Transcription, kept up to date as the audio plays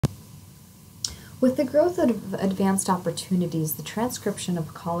With the growth of advanced opportunities, the transcription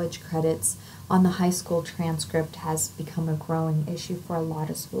of college credits on the high school transcript has become a growing issue for a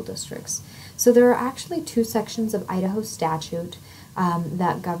lot of school districts. So there are actually two sections of Idaho statute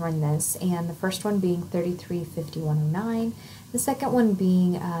that govern this, and the first one being 335109, the second one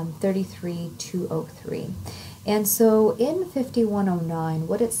being 33203. And so in 5109,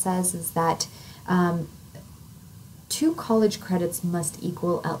 what it says is that 2 college credits must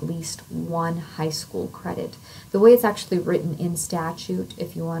equal at least 1 high school credit. The way it's actually written in statute,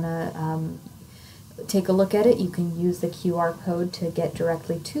 if you want to take a look at it, you can use the QR code to get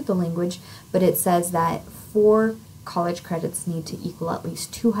directly to the language, but it says that 4 college credits need to equal at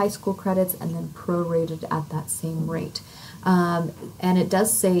least 2 high school credits and then prorated at that same rate. And it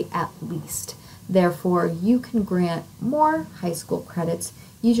does say at least. Therefore, you can grant more high school credits,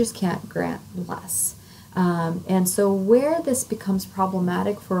 you just can't grant less. And so where this becomes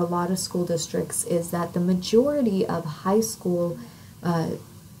problematic for a lot of school districts is that the majority of high school, the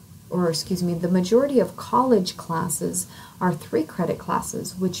majority of college classes are 3 credit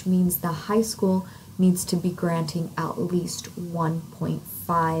classes, which means the high school needs to be granting at least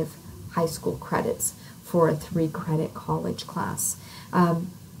 1.5 high school credits for a 3 credit college class.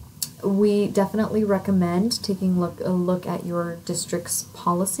 We definitely recommend taking a look at your district's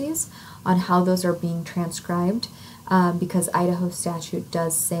policies on how those are being transcribed, because Idaho statute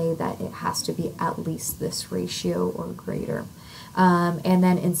does say that it has to be at least this ratio or greater. And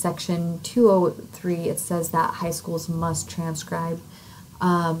then in section 203 it says that high schools must transcribe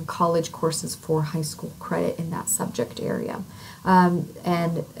college courses for high school credit in that subject area.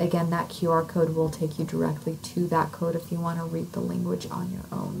 And again, that QR code will take you directly to that code if you want to read the language on your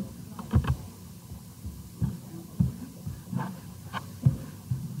own.